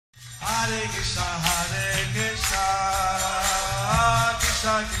Hare Krishna,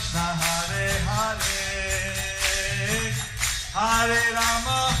 Krishna Krishna, Hare Hare, Hare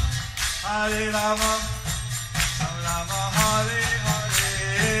Rama, Rama Rama, Hare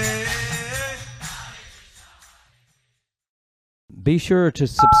Hare. Be sure to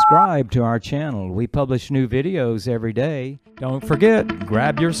subscribe to our channel. We publish new videos every day. Don't forget,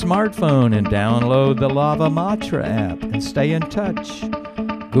 grab your smartphone and download the Lava Matra app and stay in touch.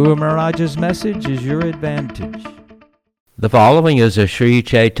 Guru Maharaj's message is your advantage. The following is a Sri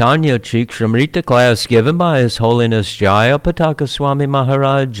Caitanya-śikṣāmṛtam class given by His Holiness Jayapataka Swami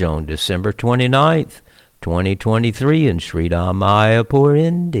Maharaj on December 29th, 2023 in Sri Māyāpur,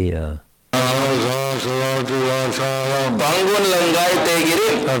 India. Bangun Langai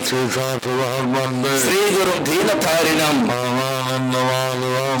Tegirin Sri Guru Dhina Tharinam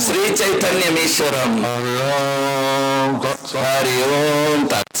Sri Caitanya-śikṣāmṛtam Hari Om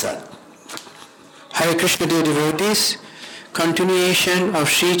Tat Sat. Hare Krishna, dear devotees, continuation of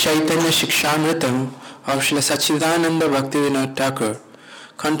Sri Caitanya-śikṣāmṛtam of Srila Sachidananda Bhaktivinoda Thakur,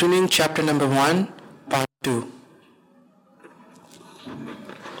 continuing chapter number 1, part 2.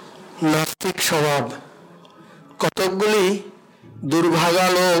 নাস্তিক স্বভাব। কতকগুলি দুর্ভাগা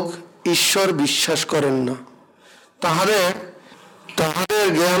লোক ঈশ্বর বিশ্বাস করেন না। তাহাদের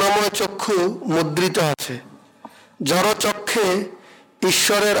জ্ঞানময় চক্ষু মুদ্রিত আছে। জড় চক্ষে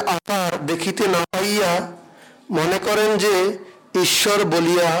ঈশ্বরের আকার দেখিতে না পাইয়া মনে করেন যে ঈশ্বর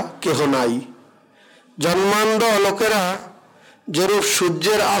বলিয়া কেহ নাই। জন্মান্ধ লোকেরা যেরূপ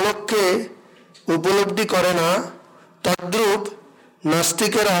সূর্যের আলোককে উপলব্ধি করে না, তদ্রূপ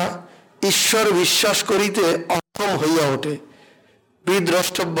নাস্তিকেরা ঈশ্বর বিশ্বাস করিতে অক্ষম হইয়া ওঠে।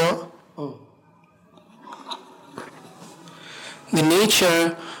 বিদ্রষ্টব্য। The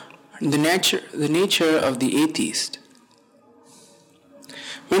nature of the atheist.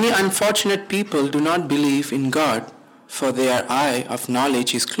 Many unfortunate people do not believe in God, for their eye of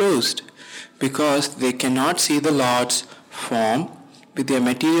knowledge is closed, because they cannot see the Lord's form with their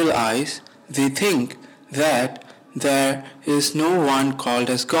material eyes. They think that there is no one called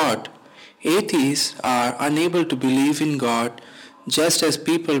as God. Atheists are unable to believe in God, just as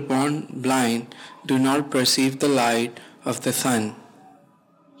people born blind do not perceive the light of the sun.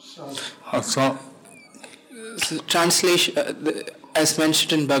 Translation, as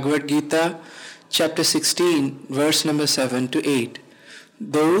mentioned in Bhagavad Gita, chapter 16, verse number 7 to 8.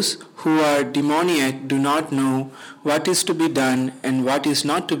 Those who are demoniac do not know what is to be done and what is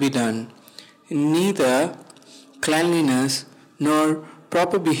not to be done. Neither cleanliness nor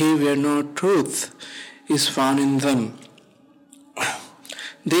proper behavior nor truth is found in them.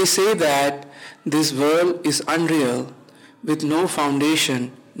 They say that this world is unreal, with no foundation,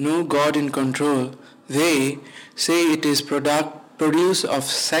 no God in control. They say it is produce of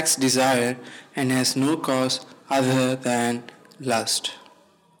sex desire and has no cause other than lust.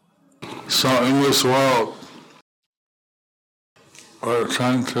 So in this world, we're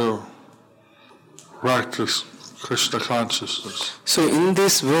trying to practice Krishna consciousness. So in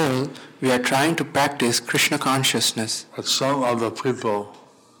this world, we are trying to practice Krishna consciousness. But some other people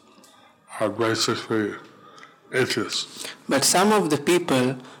are basically atheists. But some of the people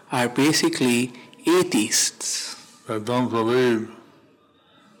are basically atheists. They don't believe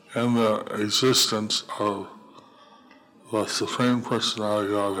in the existence of the Supreme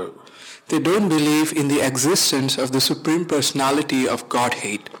Personality of it. They don't believe in the existence of the Supreme Personality of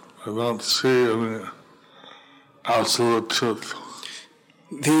Godhead. They don't see any absolute truth.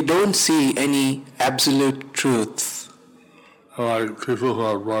 They don't see any absolute truth. Like people who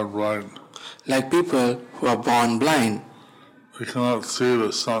are born blind. Like people who are born blind. They cannot see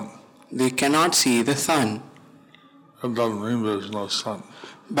the sun. They cannot see the sun. That doesn't mean there's no sun.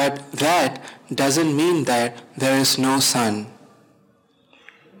 But that doesn't mean that there is no sun.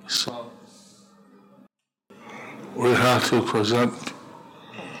 So we have to present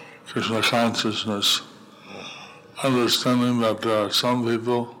Krishna consciousness, understanding that there are some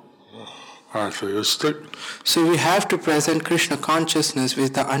people who are theistic. So we have to present Krishna consciousness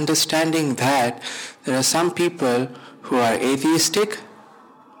with the understanding that there are some people who are atheistic.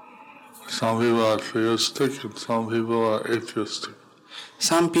 Some people are theistic and some people are atheistic.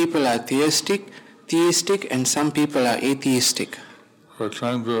 Some people are theistic, and some people are atheistic. We're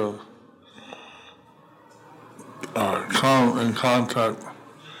trying to come in contact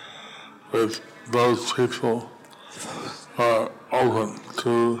with those people who are open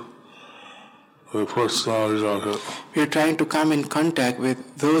to the personality of it. We are trying to come in contact with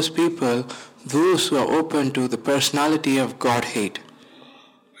those people, those who are open to the personality of Godhead.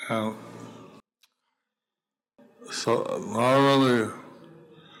 And so not only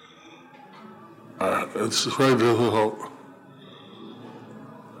it's very difficult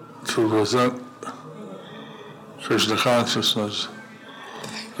to present Krishna consciousness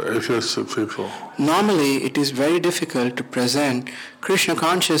to atheistic people. Normally, it is very difficult to present Krishna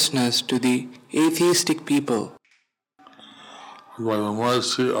consciousness to the atheistic people. By the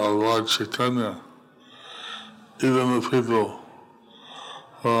mercy of Lord Chaitanya, even the people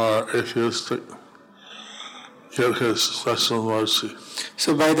who are atheistic get his special mercy. So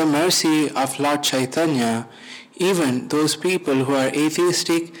by the mercy of Lord Chaitanya, even those people who are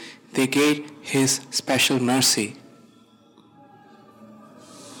atheistic, they get his special mercy.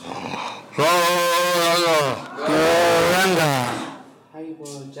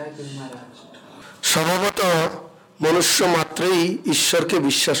 স্বভাবত মনুষ্য মাত্রেই ঈশ্বরকে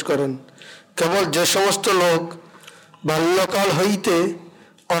বিশ্বাস করেন। কেবল যে সমস্ত লোক বাল্যকাল হইতে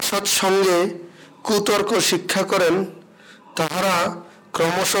অসৎ সঙ্গে কুতর্ক শিক্ষা করেন, তাহারা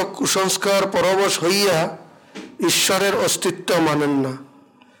ক্রমশ কুসংস্কার পরবশ হইয়া ঈশ্বরের অস্তিত্ব মানেন না।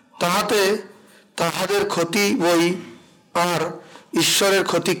 তাহাতে তাহাদের ক্ষতি বই, আর ঈশ্বরের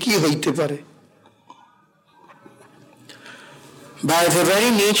ক্ষতি কি হইতে পারে? By the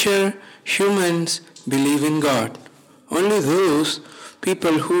very nature, humans believe in God. Only those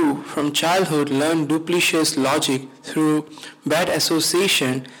people who from childhood learn duplicitous logic through bad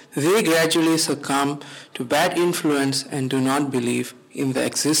association, they gradually succumb to bad influence and do not believe in the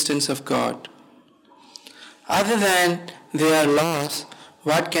existence of God. Other than they are lost,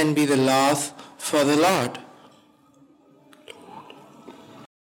 what can be the loss for the Lord?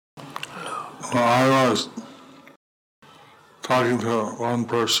 Well, I was talking to one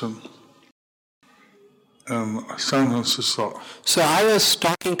person in San Francisco. So I was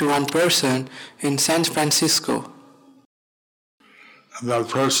talking to one person in San Francisco. And that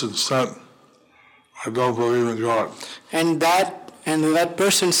person said, I don't believe in God. And that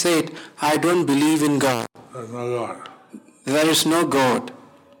person said, I don't believe in God. There's no God. There is no God.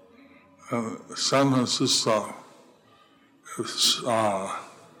 And San Francisco is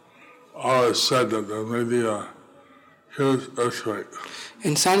always said that there may be a huge earthquake.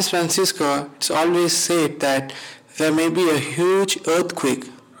 In San Francisco, it's always said that there may be a huge earthquake.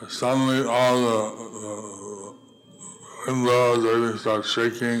 Suddenly all the windows, everything starts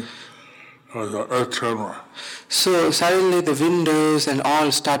shaking. There's an earth tremor. So suddenly the windows and all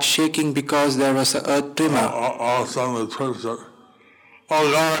start shaking because there was an earth tremor. All of a sudden the person said, oh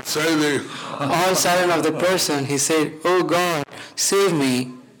God, save me. All of a sudden of the person, he said, oh God, save me.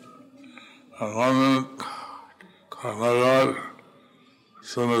 And 1 minute, oh my God, as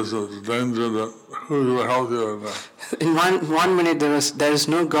soon as there's danger, that who's going to help you in that? In one minute there is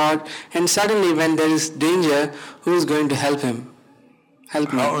no God, and suddenly when there is danger, who is going to help him? Help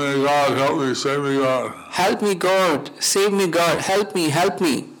me. Help me, God, help me, save me, God. Help me, God. Save me, God. Help me, help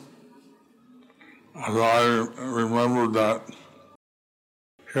me. And I remembered that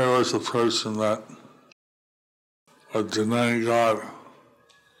here was a person that was denying God,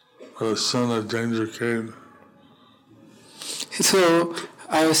 but as soon as danger came, So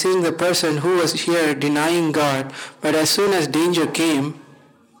I was seeing the person who was here denying God, but as soon as danger came,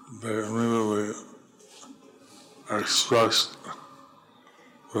 they immediately expressed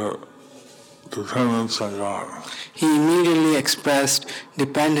the dependence on God. he immediately expressed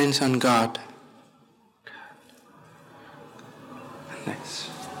dependence on God. Next.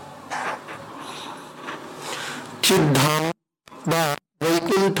 চিদ্ধাম বা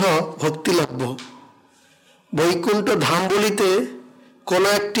বৈকুণ্ঠ ভক্তিলভ্য। বৈকুণ্ঠ ধাম বলিতে কোনো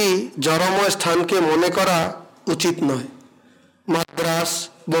একটি জড়ময় স্থানকে মনে করা উচিত নয়। Madras,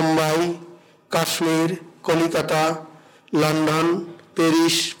 Bombay, Kashmir, Calcutta, London,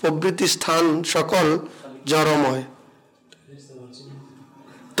 Paris প্রভৃতি স্থান সকল জড়ময়।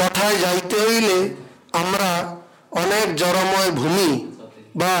 তথায় যাইতে হইলে আমরা অনেক জড়ময় ভূমি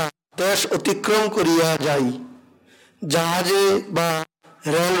বা দেশ অতিক্রম করিয়া যাই। জাহাজে বা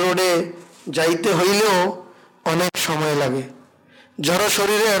রেল রোডে যাইতে হইলেও অনেক সময় লাগে। জড়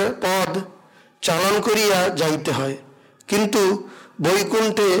শরীরের পথ চালন করিয়া যাইতে হয়, কিন্তু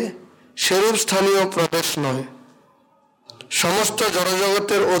বৈকুণ্ঠে সেরূপ স্থানীয় প্রদেশ নয়। সমস্ত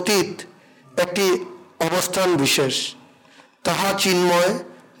জড়জগতের অতীত একটি অবস্থান বিশেষ, তাহা চিন্ময়,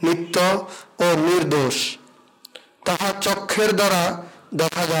 নিত্য ও নির্দোষ। তাহা চক্ষের দ্বারা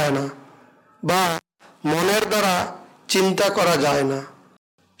দেখা যায় না বা মনের দ্বারা চিন্তা করা যায় না।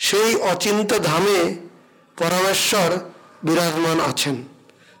 সেই অচিন্ত ধামে পরমেশ্বর বিরাজমান আছেন।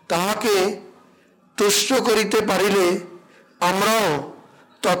 তাহাকে তুষ্ট করিতে পারিলে আমরাও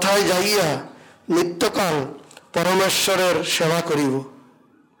তথায় যাইয়া নিত্যকাল পরমেশ্বরের সেবা করিব।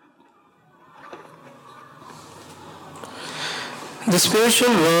 The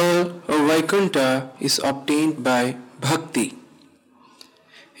spiritual world or Vaikuntha is obtained by bhakti.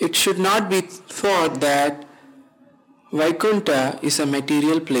 It should not be thought that Vaikuntha is a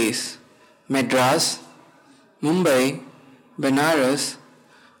material place. Madras, Mumbai, Benares,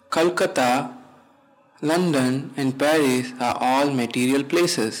 Calcutta, London and Paris are all material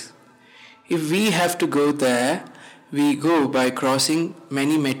places. If we have to go there, we go by crossing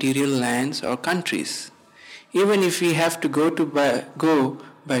many material lands or countries. Even if we have to go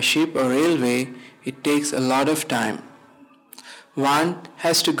by ship or railway, it takes a lot of time. One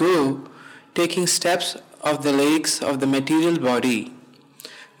has to go taking steps of the legs of the material body.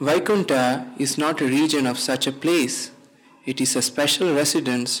 Vaikuntha is not a region of such a place. It is a special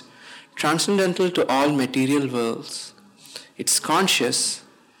residence transcendental to all material worlds. It's conscious,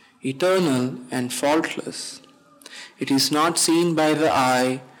 eternal and faultless. It is not seen by the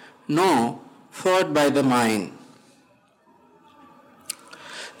eye, nor thought by the mind.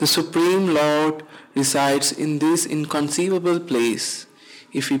 The Supreme Lord resides in this inconceivable place.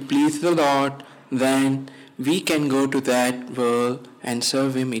 If we please the Lord, then we can go to that world and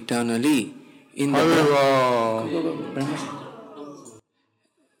serve Him eternally. In the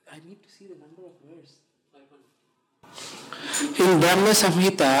In Brahma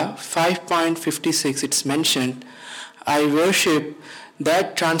Samhita 5.56 it's mentioned, I worship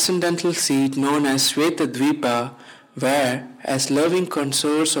that transcendental seat known as Svetadvipa, where, as loving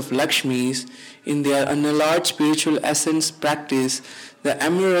consorts of Lakshmis, in their unalloyed spiritual essence practice the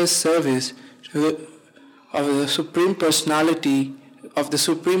amorous service of the Supreme Personality of the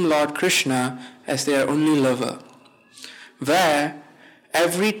Supreme Lord Krishna as their only lover. Where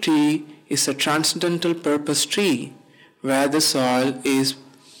every tree is a transcendental purpose tree, where the soil is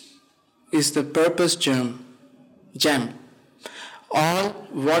the purpose gem. All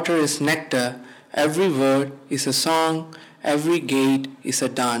water is nectar, every word is a song, every gait is a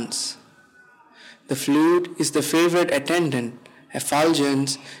dance. The flute is the favorite attendant,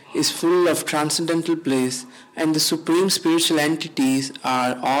 effulgence is full of transcendental bliss, and the supreme spiritual entities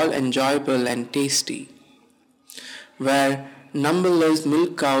are all enjoyable and tasty. Where numberless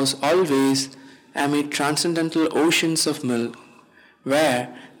milk cows always amid transcendental oceans of milk, where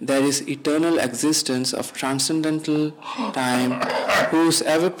there is eternal existence of transcendental time, who is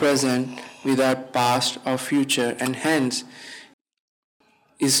ever present without past or future, and hence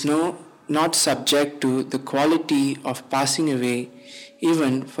is not subject to the quality of passing away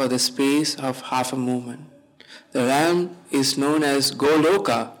even for the space of half a moment. The realm is known as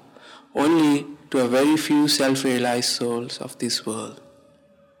Goloka only to a very few self-realized souls of this world.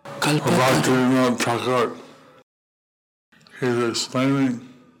 Bhaktivinoda Thakur, he's explaining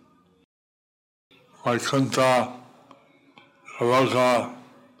Vaikuntha, Goloka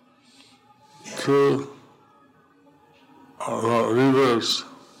to the readers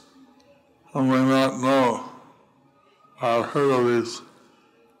who may not know or heard of these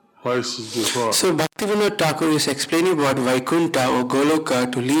places before. So Bhaktivinoda Thakur is explaining about Vaikuntha or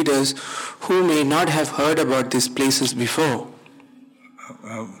Goloka to leaders who may not have heard about these places before.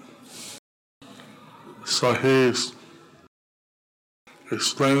 So he's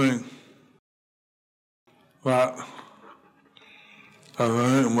explaining that there are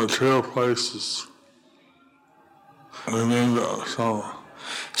many material places named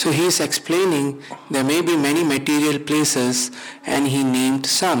So he is explaining there may be many material places and he named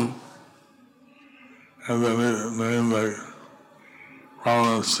some. And they named like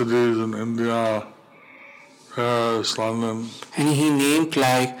prominent cities in India, Paris, London. And he named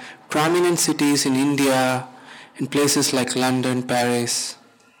like prominent cities in India and places like London, Paris.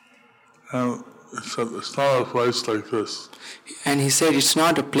 And he said it's not a place like this. And he said it's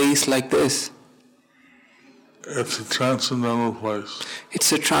not a place like this. It's a transcendental place.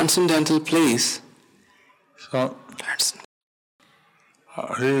 It's a transcendental place. So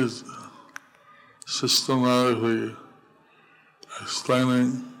he is systematically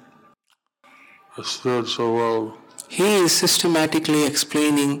explaining the spiritual world. He is systematically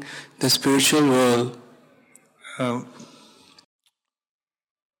explaining the spiritual world. And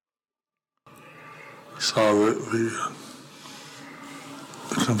so the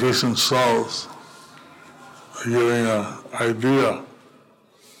conditioned souls are getting an idea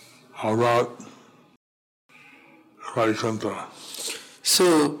about Vaikuntha.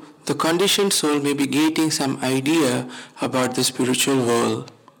 So the conditioned soul may be getting some idea about the spiritual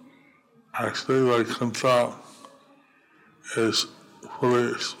world. Actually, Vaikuntha is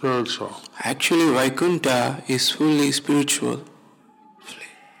fully spiritual. Actually, Vaikuntha is fully spiritual.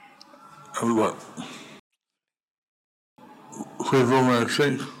 And what people may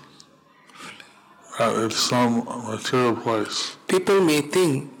think that it's some material place. People may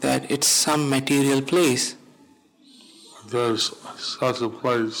think that it's some material place. There's such a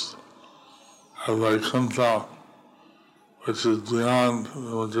place as Vaikuntha, which is beyond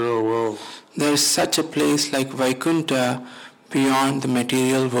the material world. There is such a place like Vaikuntha beyond the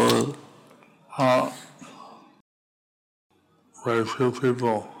material world. Very few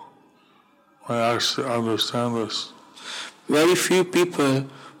people may actually understand this. Very few people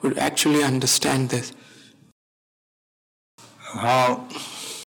would actually understand this. And how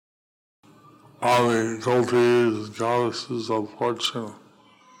all the devotees and goddesses of fortune,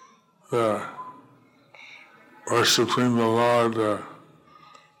 they're worshiping the Lord, they're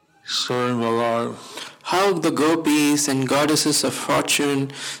serving the Lord. How the gopis and goddesses of fortune,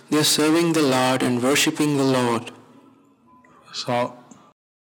 they are serving the Lord and worshipping the Lord. So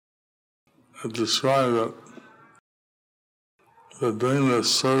it describes that they're doing this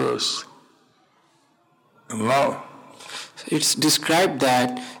service in love. It's described that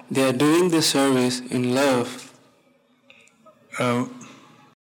they are doing the service in love. And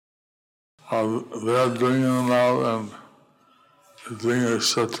they are doing it in love and it's being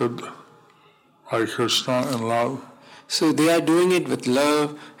accepted by Krishna in love. So they are doing it with love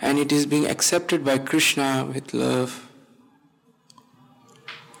and it is being accepted by Krishna with love.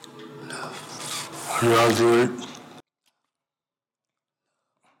 Graduate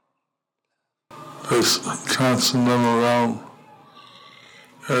this transcendental realm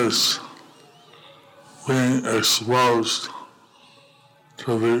is being exposed to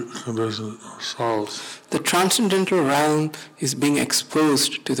the conditioned souls. The transcendental realm is being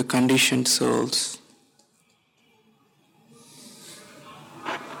exposed to the conditioned souls.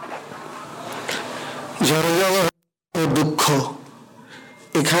 জড়জগৎ ও দুঃখ,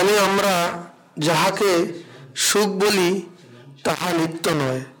 এখানে আমরা যাহাকে সুখ বলি তাহা নিত্য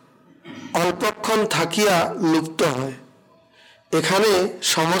নয়, অল্পক্ষণ থাকিয়া লুপ্ত হয়। এখানে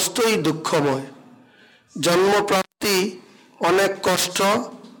সমস্তই দুঃখময়। জন্মপ্রাপ্তি অনেক কষ্ট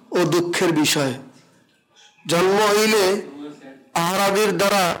ও দুঃখের বিষয়। জন্ম হইলে আহারাদির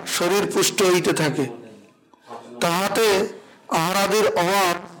দ্বারা শরীর পুষ্ট হইতে থাকে, তাহাতে আহারাদির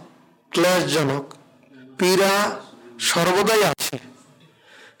অভাব ক্লেশজনক। পীড়া সর্বদাই আছে,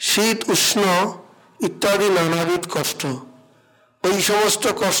 শীত উষ্ণ ইত্যাদি নানাবিধ কষ্ট। ওই সমস্ত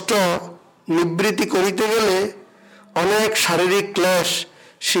কষ্ট নিবৃত্তি করিতে গেলে অনেক শারীরিক ক্লেশ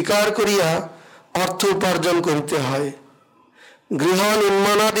স্বীকার করিয়া অর্থ উপার্জন করিতে হয়। গৃহ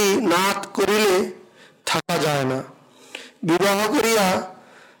নির্মাণাদি না করিলে থাকা যায় না। বিবাহ করিয়া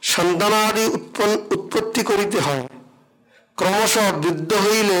সন্তানাদি উৎপত্তি করিতে হয়। ক্রমশ বৃদ্ধ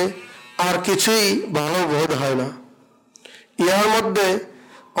হইলে আর কিছুই ভালো বোধ হয় না। ইহার মধ্যে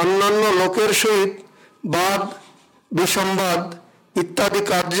অন্যান্য লোকের সহিত বাদ বিসম্বাদ ইত্যাদি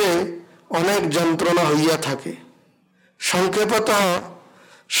কার্যে অনেক যন্ত্রণা হইয়া থাকে। সংক্ষেপতঃ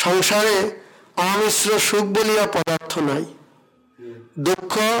সংসারে আমিশ্র সুখ বলিয়া পদার্থ নাই।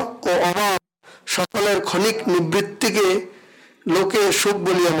 দুঃখ ও অভাব সকলের ক্ষণিক নিবৃত্তিকে লোকে সুখ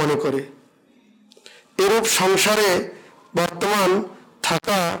বলিয়া মনে করে। এরূপ সংসারে বর্তমান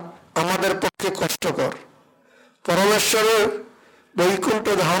থাকা আমাদের পক্ষে কষ্টকর। পরমেশ্বরের বৈকুণ্ঠ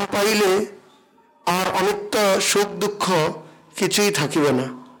ধাম পাইলে আর অনিত্য সুখ দুঃখ কিছুই থাকিবে না।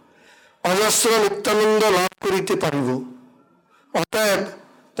 অজস্র নিত্যানন্দ লাভ করিতে পারিব। অতএব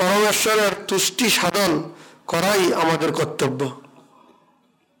পরমেশ্বরের তুষ্টি সাধন করাই আমাদের কর্তব্য।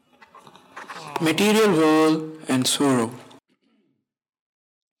 Material world and sorrow.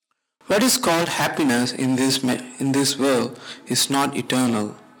 What is called happiness in this world is not eternal.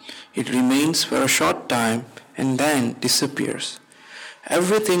 It remains for a short time and then disappears.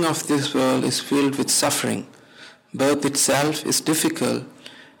 Everything of this world is filled with suffering. Birth itself is difficult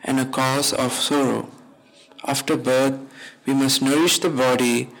and a cause of sorrow. After birth, we must nourish the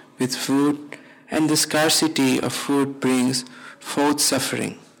body with food, and the scarcity of food brings forth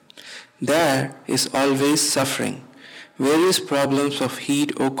suffering. There is always suffering, various problems of heat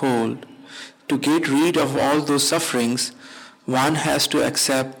or cold. To get rid of all those sufferings, one has to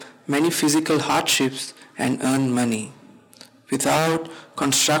accept many physical hardships and earn money. Without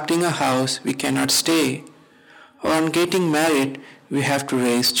constructing a house, we cannot stay. Or on getting married, we have to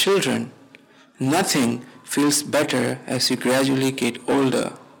raise children. Nothing feels better as you gradually get older.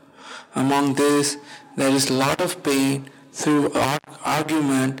 Among this, there is a lot of pain through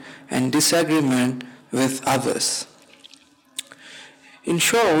argument and disagreement with others. In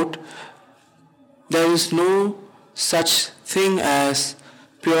short, there is no such thing as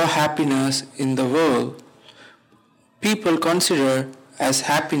pure happiness in the world. People consider as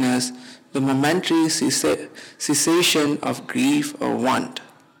happiness the momentary cessation of grief or want.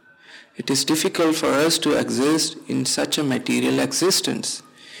 It is difficult for us to exist in such a material existence.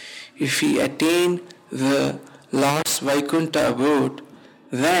 If we attain the Lord's Vaikuntha abode,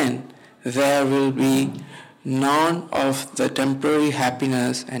 then there will be none of the temporary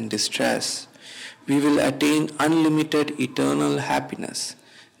happiness and distress. We will attain unlimited eternal happiness.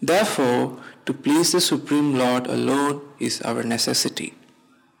 Therefore, to please the Supreme Lord alone is our necessity.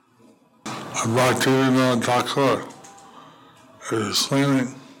 Bhaktivinoda Thakur is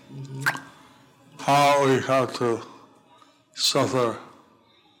explaining how we have to suffer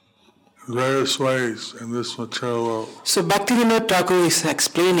in various ways in this material world. So Bhaktivinoda Thakur is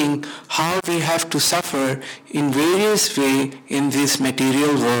explaining how we have to suffer in various ways in this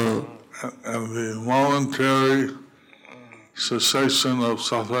material world. And the momentary cessation of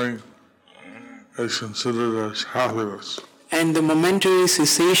suffering is considered as happiness. And the momentary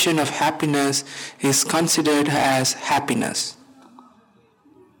cessation of happiness is considered as happiness.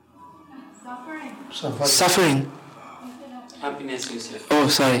 Suffering. Happiness, you said. Oh,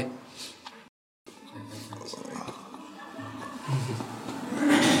 sorry.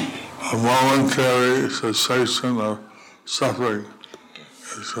 A momentary cessation of suffering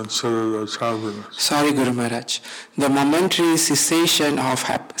is considered as happiness. Sorry, Guru Maharaj. The momentary cessation of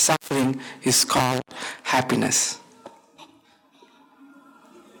suffering is called happiness.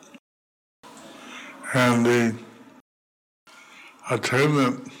 And the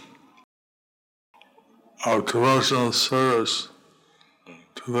attainment of devotional service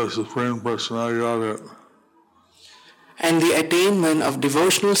to the Supreme Personality Godhead And the attainment of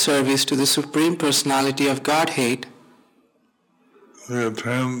devotional service to the Supreme Personality of Godhead, we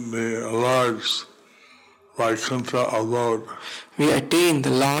attain the Lord's Vaikuntha abode. we attain the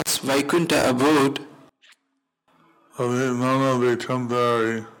Lord's Vaikuntha abode, So none of the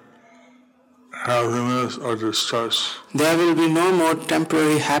temporary happiness or distress. there will be no more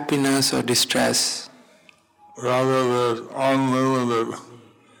temporary happiness or distress. Rather, there's unlimited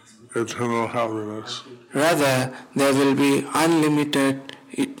eternal happiness. Rather, there will be unlimited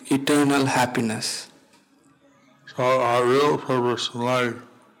eternal happiness. So our real purpose in life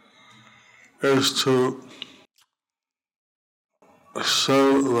is to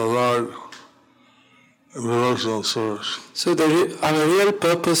serve the Lord in devotional service. So our real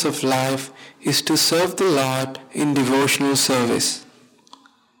purpose of life is to serve the Lord in devotional service.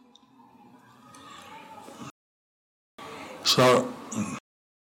 So,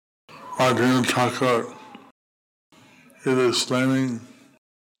 Bhaktivinoda Thakur is explaining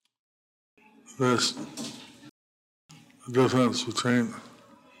this difference between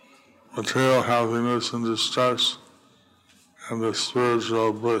material happiness and distress and the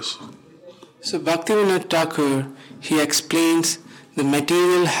spiritual bliss. So Bhaktivinoda Thakur, he explains the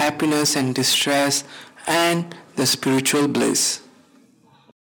material happiness and distress and the spiritual bliss.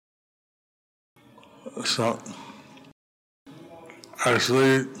 So,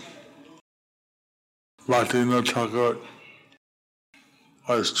 actually, Bhaktivinoda Thakur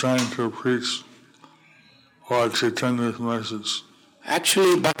was trying to preach Lord Chaitanya's message.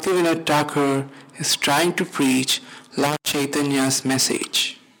 Actually, Bhaktivinoda Thakur is trying to preach Lord Chaitanya's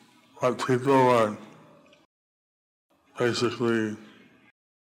message. But people are basically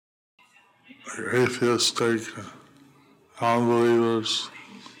atheistic, non-believers.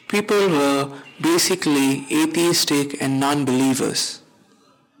 People were basically atheistic and non-believers.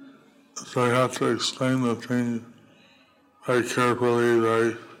 So you have to explain the thing very carefully,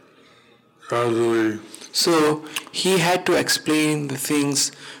 very gradually. So he had to explain the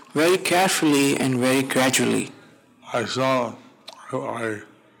things very carefully and very gradually. I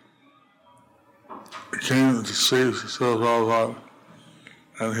came to see Srila Prabhupada,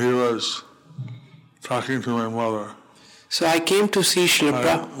 and he was talking to my mother. So I came to see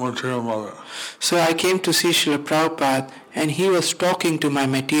Srila Material mother. Prabhupada, and he was talking to my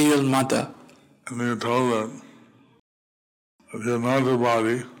material mother. And he told her, if you're not the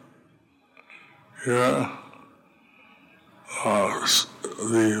body, you're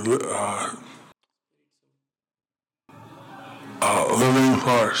living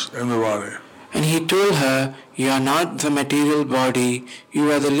force in the body. And he told her, you are not the material body,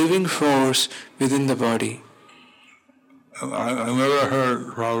 you are the living force within the body. And I never heard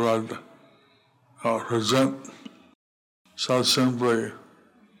Prabhupada present so simply,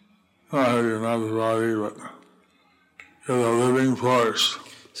 you're not the body, but you're the living force.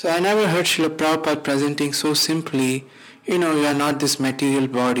 So I never heard Srila Prabhupada presenting so simply, you are not this material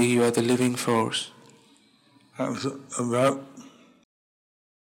body, you are the living force. And that,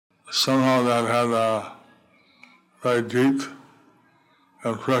 somehow that had a very deep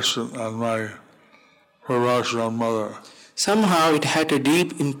impression on my Prabhupada mother. Somehow it had a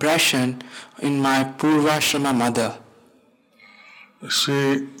deep impression in my Purvashrama mother.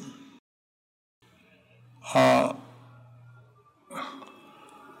 She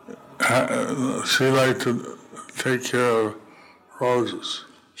liked to take care of roses.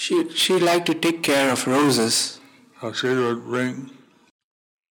 She liked to take care of roses. So she would bring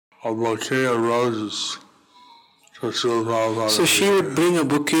a bouquet of roses to Srila Prabhupada. So she would bring a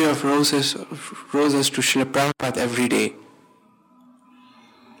bouquet of roses to Srila Prabhupada every day.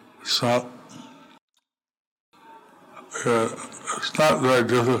 So it's not very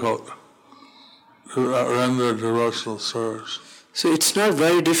difficult to render devotional service. So it's not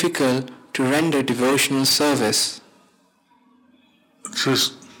very difficult to render devotional service. It's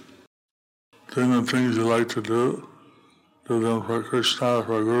just doing the things you like to do them for Krishna,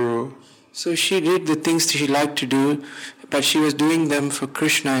 for Guru. So she did the things that she liked to do, but she was doing them for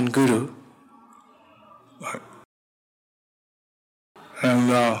Krishna and Guru. Right. And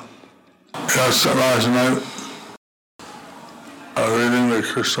last night, reading the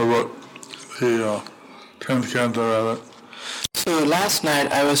Krishna book, the 10th canto rather. So last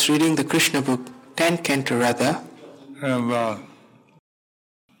night I was reading the Krishna book, 10th canto rather. And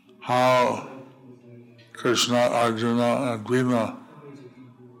how Krishna, Arjuna, and Bhima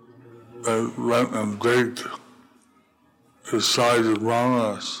went and begged disguised as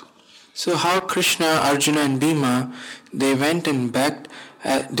Brahmanas. So how Krishna, Arjuna, and Bhima, they went and begged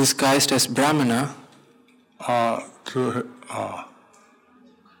disguised as Brahmana to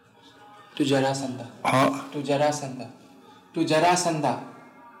Jarasandha. To Jarasandha. To Jarasandha.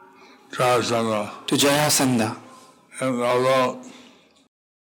 Jarasandha. To Jarasandha. And although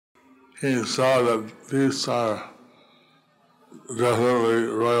he saw that these are definitely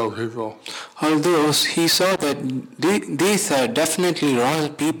royal people. Although he saw that these are definitely royal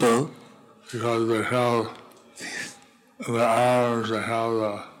people. Because they have the arms, they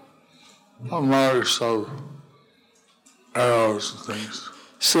have the marks of arrows and things.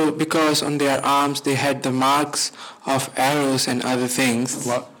 So because on their arms they had the marks of arrows and other things.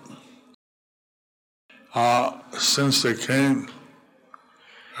 But since they came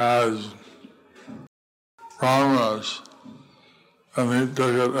as Brahmanas, and he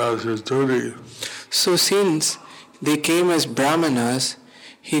took it as his duty. So since they came as Brahmanas,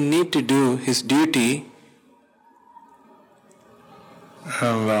 he need to do his duty.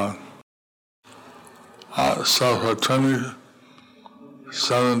 And so for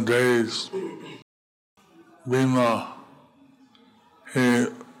 27 days, Bhima, he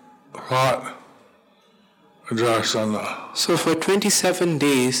fought Jarasandha. So for 27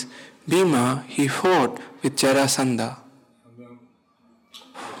 days, Bhima, he fought with Jarasandha. And then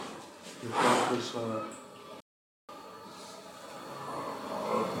he fought Krishna.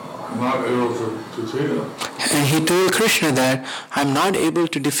 I'm not able to defeat him. And he told Krishna that, I'm not able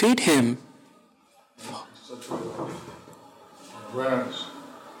to defeat him. Such a branch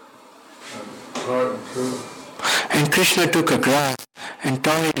and tore it in two. And Krishna took a grass and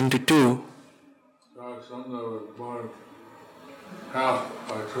tore it into two. Jarasandha was born half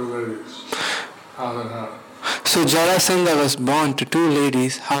by two ladies, half and half. So Jarasandha was born to two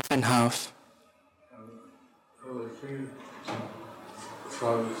ladies, half and half. And the king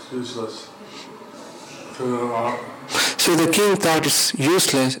thought it's useless, threw them out. So the king thought it's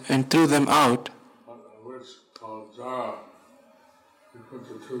useless and threw them out. But a witch called Jara, he put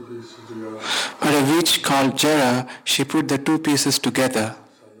the two pieces together. But a witch called Jara, she put the two pieces together.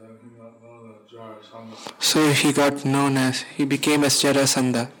 So he got known as, he became as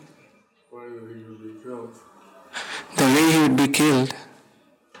Jarasandha. The way he would be killed.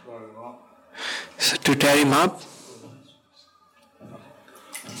 So to tear him up.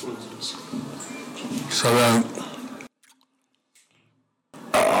 So then,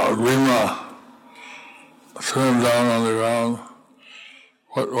 Bhima threw him down on the ground,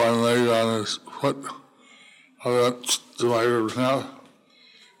 put one leg on his foot, other divided in half,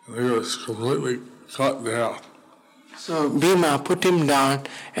 and he was completely cut down. So Bhima put him down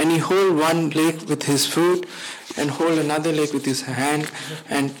and he hold one leg with his foot and hold another leg with his hand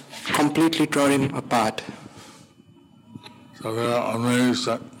and completely tore him apart. So they were amazed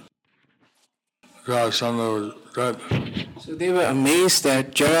that Jarasandha was dead. So they were amazed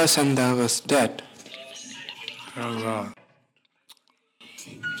that Jarasandha was dead. And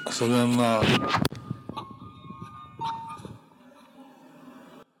so then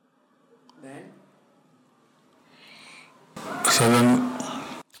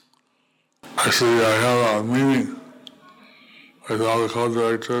actually I had a meeting with all the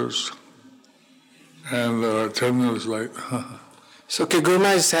co-directors, and 10 minutes late. So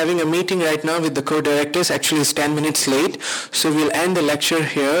Guruma is having a meeting right now with the co-directors. Actually, it's 10 minutes late. So we'll end the lecture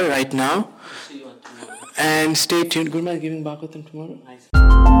here right now. See you on tomorrow. And stay tuned. Guruma is giving Bhagavatam tomorrow.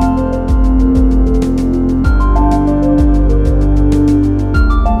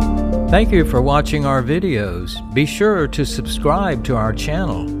 Thank you for watching our videos. Be sure to subscribe to our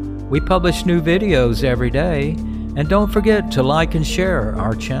channel. We publish new videos every day. And don't forget to like and share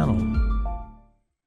our channel.